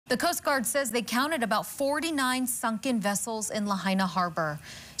The Coast Guard says they counted about 49 sunken vessels in Lahaina Harbor.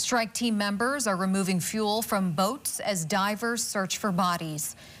 Strike team members are removing fuel from boats as divers search for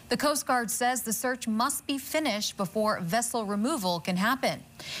bodies. The Coast Guard says the search must be finished before vessel removal can happen.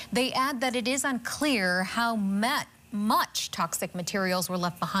 They add that it is unclear how much toxic materials were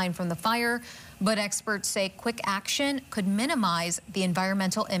left behind from the fire, but experts say quick action could minimize the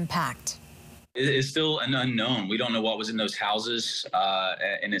environmental impact. It's still an unknown. We don't know what was in those houses,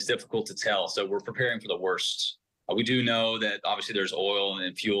 and it's difficult to tell. So we're preparing for the worst. We do know that obviously there's oil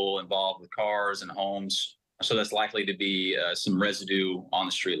and fuel involved with cars and homes. So that's likely to be some residue on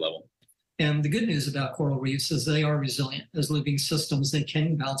the street level. And the good news about coral reefs is they are resilient. As living systems, they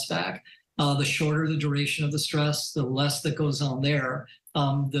can bounce back. The shorter the duration of the stress, the less that goes on there,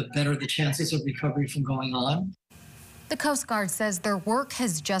 the better the chances of recovery from going on. The Coast Guard says their work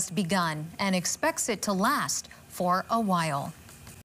has just begun and expects it to last for a while.